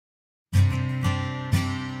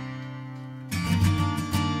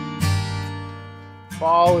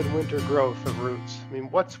fall and winter growth of roots. I mean,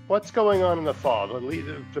 what's going on in the fall?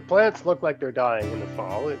 The plants look like they're dying in the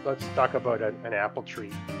fall. Let's talk about an apple tree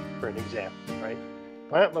for an example, right?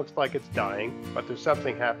 Plant looks like it's dying, but there's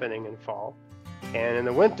something happening in fall. And in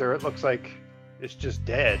the winter, it looks like it's just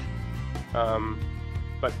dead.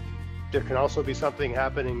 But there can also be something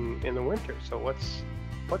happening in the winter. So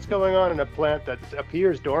what's going on in a plant that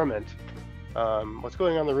appears dormant? What's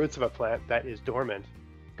going on in the roots of a plant that is dormant,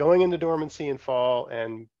 going into dormancy in fall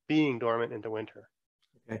and being dormant into winter?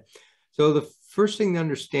 Okay. So the first thing to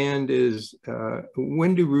understand is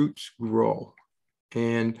when do roots grow?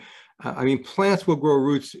 And I mean, plants will grow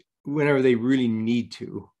roots whenever they really need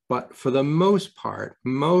to, but for the most part,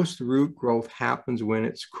 most root growth happens when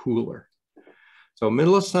it's cooler. So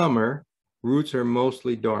middle of summer, roots are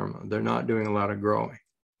mostly dormant. They're not doing a lot of growing.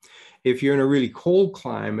 If you're in a really cold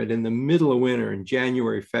climate in the middle of winter in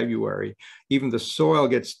January, February, even the soil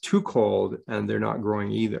gets too cold and they're not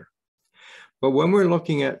growing either. But when we're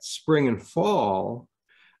looking at spring and fall,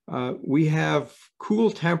 we have cool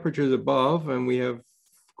temperatures above and we have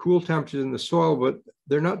cool temperatures in the soil, but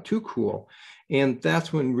they're not too cool. And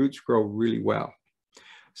that's when roots grow really well.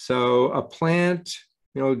 So a plant,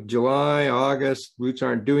 July, August, roots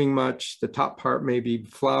aren't doing much. The top part may be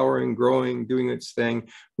flowering, growing, doing its thing.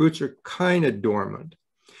 Roots are kind of dormant.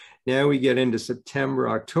 Now we get into September,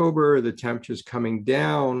 October, the temperature's coming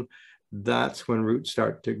down. That's when roots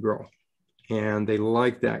start to grow. And they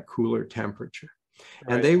like that cooler temperature.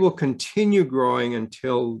 Right. And they will continue growing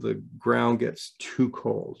until the ground gets too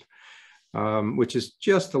cold, which is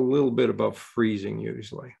just a little bit above freezing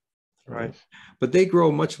usually. Right. But they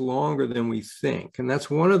grow much longer than we think. And that's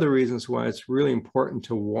one of the reasons why it's really important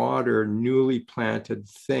to water newly planted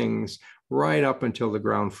things right up until the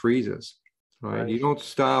ground freezes. Right? You don't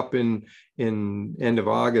stop in end of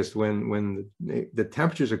August when the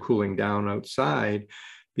temperatures are cooling down outside,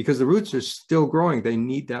 because the roots are still growing. They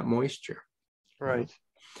need that moisture. Right.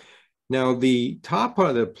 Now, the top part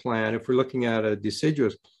of the plant, if we're looking at a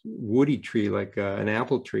deciduous woody tree, like an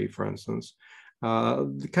apple tree, for instance,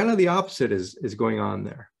 kind of the opposite is going on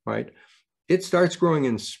there, right? It starts growing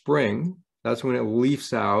in spring. That's when it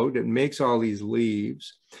leaves out. It makes all these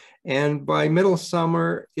leaves. And by middle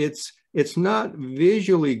summer, it's not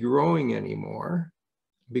visually growing anymore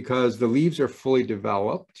because the leaves are fully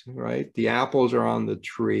developed, right? The apples are on the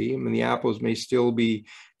tree. I mean, the apples may still be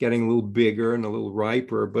getting a little bigger and a little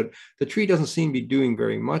riper, but the tree doesn't seem to be doing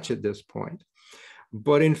very much at this point.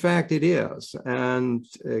 But in fact, it is. And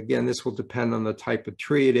again, this will depend on the type of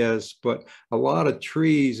tree it is, but a lot of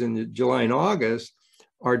trees in July and August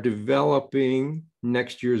are developing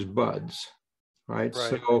next year's buds, right?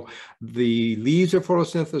 So the leaves are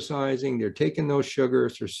photosynthesizing, they're taking those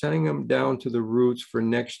sugars, they're sending them down to the roots for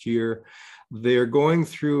next year. They're going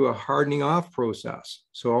through a hardening off process.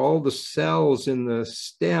 So all the cells in the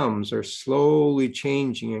stems are slowly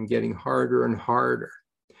changing and getting harder and harder.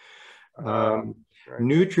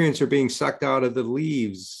 Nutrients are being sucked out of the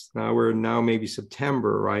leaves. We're maybe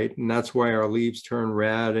September, right? And that's why our leaves turn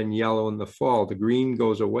red and yellow in the fall. The green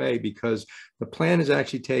goes away because the plant is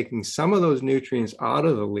actually taking some of those nutrients out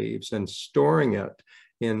of the leaves and storing it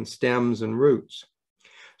in stems and roots.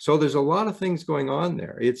 So there's a lot of things going on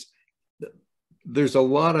there. There's a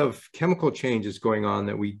lot of chemical changes going on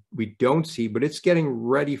that we don't see, but it's getting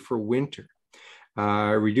ready for winter. It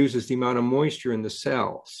reduces the amount of moisture in the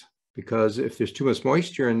cells, because if there's too much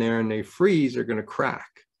moisture in there and they freeze, they're going to crack,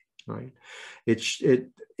 right? It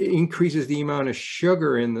increases the amount of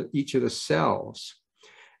sugar in each of the cells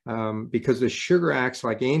because the sugar acts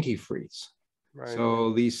like antifreeze. Right.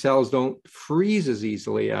 So these cells don't freeze as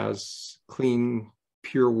easily as clean,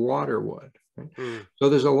 pure water would. Right? So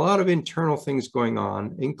there's a lot of internal things going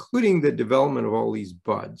on, including the development of all these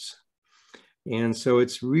buds. And so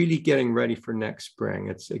it's really getting ready for next spring.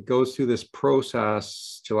 It goes through this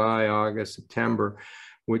process, July, August, September,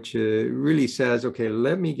 which really says, okay,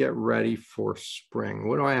 let me get ready for spring.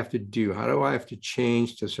 What do I have to do? How do I have to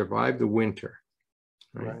change to survive the winter?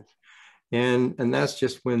 Right. And that's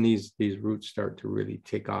just when these roots start to really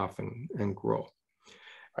take off and grow.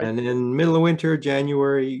 And in middle of winter,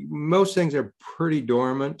 January, most things are pretty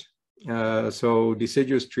dormant. So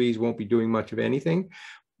deciduous trees won't be doing much of anything,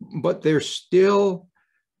 but they're still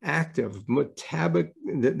active.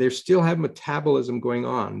 They still have metabolism going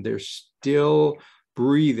on. They're still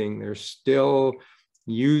breathing. They're still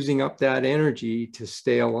using up that energy to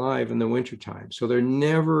stay alive in the wintertime. So they're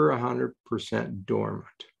never 100% dormant.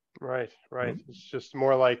 Right. It's just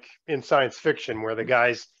more like in science fiction where the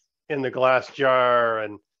guy's in the glass jar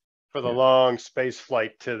and for the long space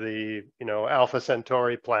flight to the, Alpha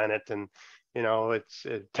Centauri planet. And, it's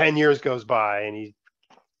 10 years goes by and he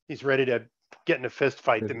he's ready to get in a fist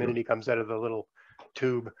fight the minute he comes out of the little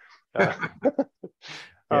tube.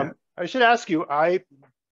 Yeah. I should ask you, I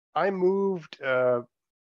moved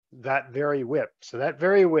that very whip. So that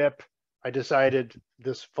very whip, I decided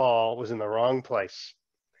this fall was in the wrong place.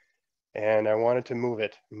 And I wanted to move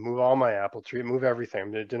it, move all my apple tree, move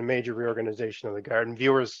everything. I did a major reorganization of the garden.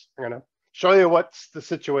 Viewers are going to show you what's the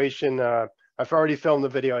situation. I've already filmed the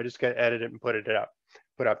video. I just got to edit it and put up.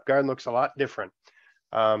 Garden looks a lot different.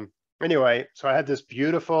 Anyway, so I had this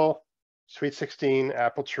beautiful Sweet 16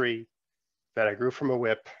 apple tree that I grew from a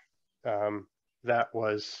whip that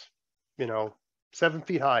was, 7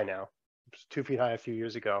 feet high now. It was 2 feet high a few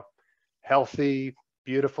years ago. Healthy,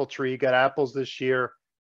 beautiful tree. Got apples this year.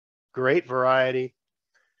 Great variety.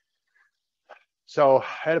 So I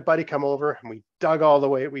had a buddy come over and we dug all the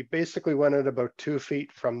way. We basically went at about 2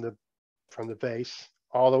 feet from the base,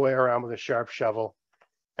 all the way around with a sharp shovel.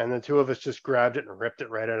 And the two of us just grabbed it and ripped it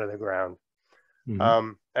right out of the ground.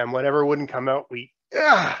 Mm-hmm. And whatever wouldn't come out, we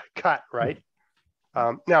cut, right?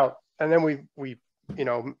 Now, and then we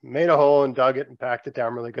made a hole and dug it and packed it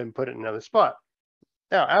down really good and put it in another spot.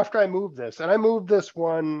 Now, after I moved this, and I moved this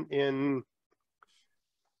one in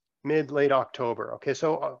late October. Okay,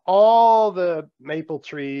 so all the maple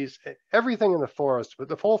trees, everything in the forest, but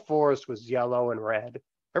the whole forest was yellow and red.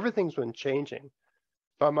 Everything's been changing,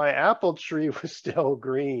 but my apple tree was still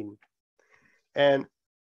green. And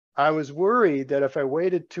I was worried that if I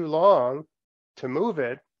waited too long to move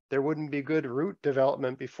it, there wouldn't be good root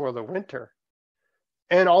development before the winter.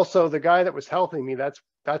 And also the guy that was helping me, that's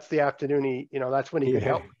the afternoon that's when he could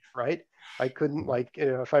help me, right? I couldn't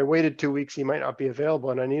if I waited 2 weeks, he might not be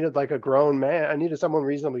available, and I needed like a grown man. I needed someone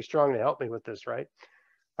reasonably strong to help me with this, right?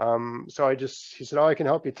 So he said, "Oh, I can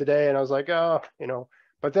help you today." And I was like, "Oh,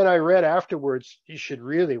 but then I read afterwards, you should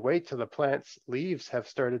really wait till the plant's leaves have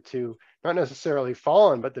started to not necessarily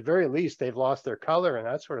fallen, but at the very least they've lost their color and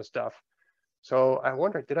that sort of stuff." So I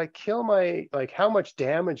wondered, did I kill how much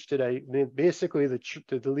damage did I, basically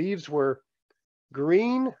the leaves were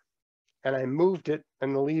green and I moved it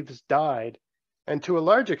and the leaves died. And to a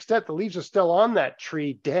large extent, the leaves are still on that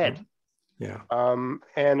tree dead. Yeah.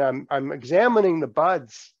 And I'm examining the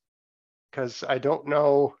buds because I don't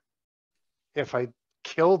know if I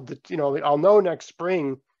killed I'll know next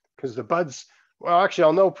spring because the buds, well, actually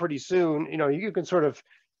I'll know pretty soon. You can sort of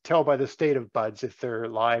tell by the state of buds if they're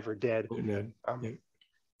live or dead.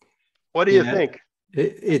 What do you think?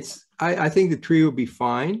 I think the tree will be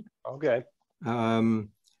fine. Okay.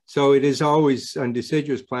 So it is always, on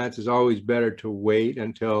deciduous plants, it's always better to wait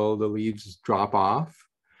until the leaves drop off.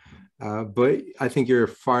 But I think you're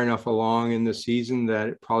far enough along in the season that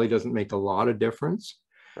it probably doesn't make a lot of difference.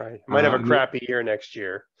 Right. Might have a crappy year next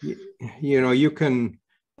year.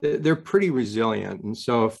 They're pretty resilient. And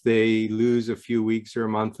so if they lose a few weeks or a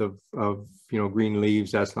month of green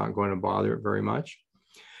leaves, that's not going to bother it very much.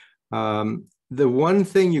 The one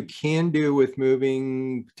thing you can do with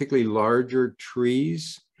moving particularly larger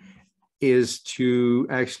trees is to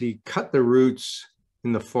actually cut the roots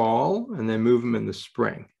in the fall and then move them in the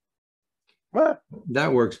spring. What?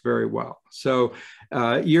 That works very well. So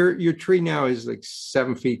your tree now is like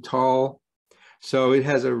 7 feet tall. So it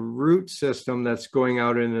has a root system that's going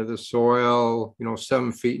out into the soil,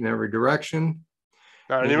 7 feet in every direction.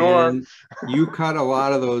 Not anymore. And you cut a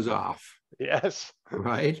lot of those off. Yes.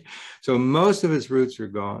 Right. So most of its roots are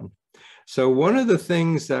gone. So one of the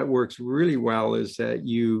things that works really well is that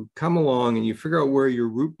you come along and you figure out where your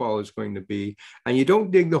root ball is going to be, and you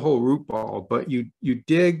don't dig the whole root ball, but you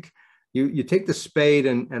take the spade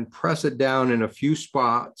and press it down in a few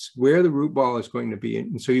spots where the root ball is going to be.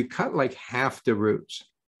 And so you cut like half the roots.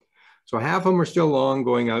 So half of them are still long,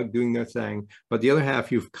 going out, doing their thing, but the other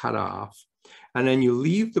half you've cut off. And then you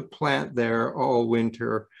leave the plant there all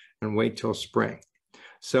winter and wait till spring.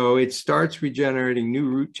 So it starts regenerating new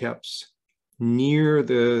root tips near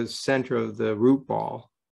the center of the root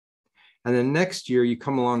ball. And then next year you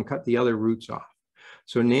come along and cut the other roots off.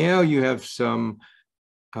 So now you have some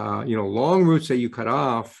long roots that you cut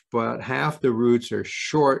off, but half the roots are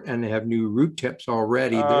short and they have new root tips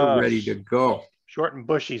already. They're ready to go. Short and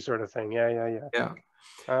bushy sort of thing. Yeah.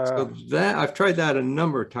 So that I've tried that a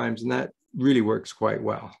number of times, and that really works quite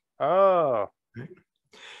well. Oh. Right.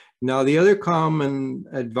 Now, the other common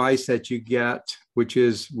advice that you get, which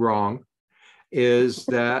is wrong, is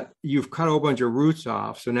that you've cut a whole bunch of roots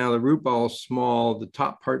off. So now the root ball is small, the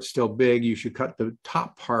top part's still big. You should cut the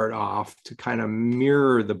top part off to kind of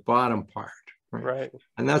mirror the bottom part. Right.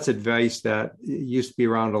 And that's advice that used to be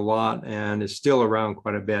around a lot and is still around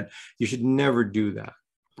quite a bit. You should never do that.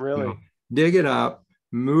 Really? Dig it up,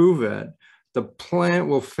 move it, the plant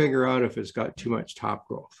will figure out if it's got too much top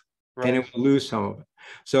growth, and it will lose some of it.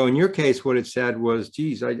 So in your case, what it said was,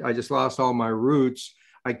 geez, I just lost all my roots.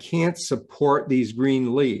 I can't support these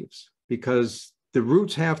green leaves because the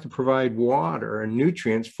roots have to provide water and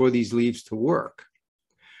nutrients for these leaves to work.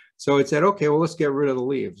 So it said, okay, well, let's get rid of the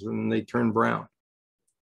leaves, and they turn brown,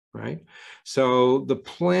 right? So the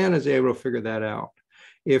plant is able to figure that out.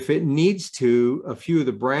 If it needs to, a few of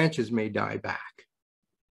the branches may die back,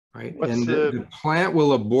 right? And the plant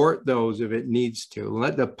will abort those if it needs to.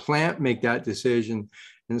 Let the plant make that decision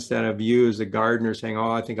instead of you as a gardener saying,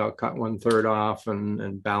 oh, I think I'll cut 1/3 off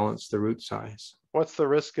and balance the root size. What's the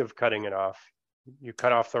risk of cutting it off? You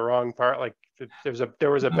cut off the wrong part. Like there was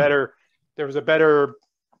a better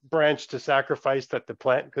branch to sacrifice that the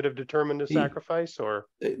plant could have determined to sacrifice, or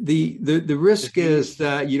the risk is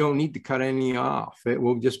that you don't need to cut any off. It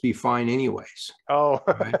will just be fine anyways. Oh,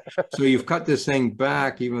 right? So you've cut this thing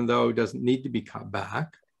back, even though it doesn't need to be cut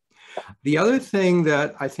back. The other thing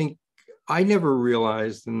that I think I never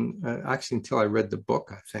realized, and actually until I read the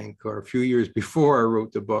book, I think, or a few years before I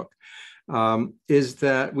wrote the book, is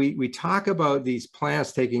that we talk about these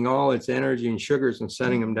plants taking all its energy and sugars and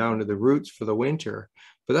sending them down to the roots for the winter,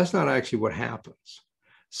 but that's not actually what happens.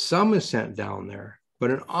 Some is sent down there,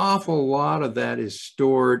 but an awful lot of that is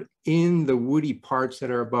stored in the woody parts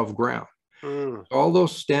that are above ground. All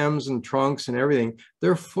those stems and trunks and everything,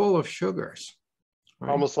 they're full of sugars.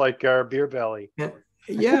 Right? Almost like our beer belly.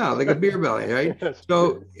 Yeah, like a beer belly, right?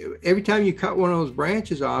 So every time you cut one of those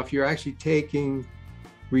branches off, you're actually taking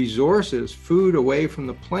resources, food away from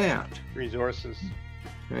the plant. Resources.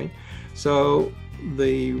 Right? So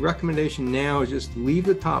the recommendation now is just leave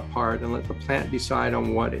the top part and let the plant decide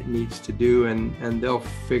on what it needs to do, and they'll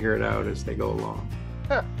figure it out as they go along.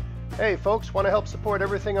 Huh. Hey folks, want to help support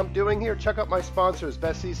everything I'm doing here? Check out my sponsors,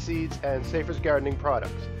 Bessie's Seeds and Safer's Gardening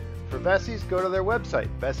Products. For Bessie's, go to their website,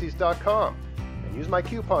 bessies.com. Use my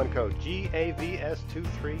coupon code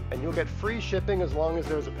GAVS23 and you'll get free shipping as long as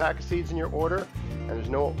there's a pack of seeds in your order and there's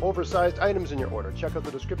no oversized items in your order. Check out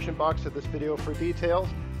the description box of this video for details.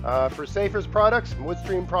 For Safer's products and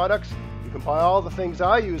Woodstream products, you can buy all the things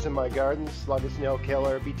I use in my garden, slug and snail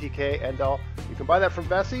killer, BTK, and all. You can buy that from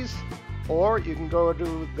Bessie's, or you can go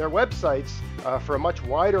to their websites for a much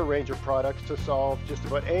wider range of products to solve just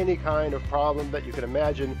about any kind of problem that you can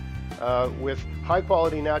imagine with high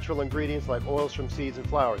quality natural ingredients like oils from seeds and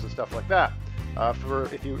flowers and stuff like that.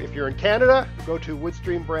 If you're in Canada, go to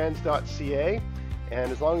woodstreambrands.ca,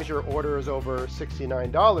 and as long as your order is over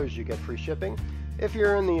 $69, you get free shipping. If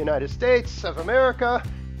you're in the United States of America,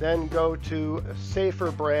 then go to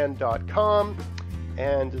saferbrand.com,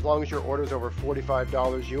 and as long as your order is over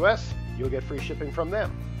 $45 US, you'll get free shipping from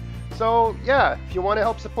them. So yeah, if you want to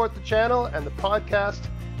help support the channel and the podcast,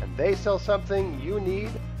 and they sell something you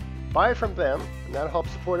need, buy from them, and that'll help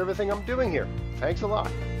support everything I'm doing here. Thanks a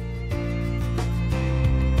lot.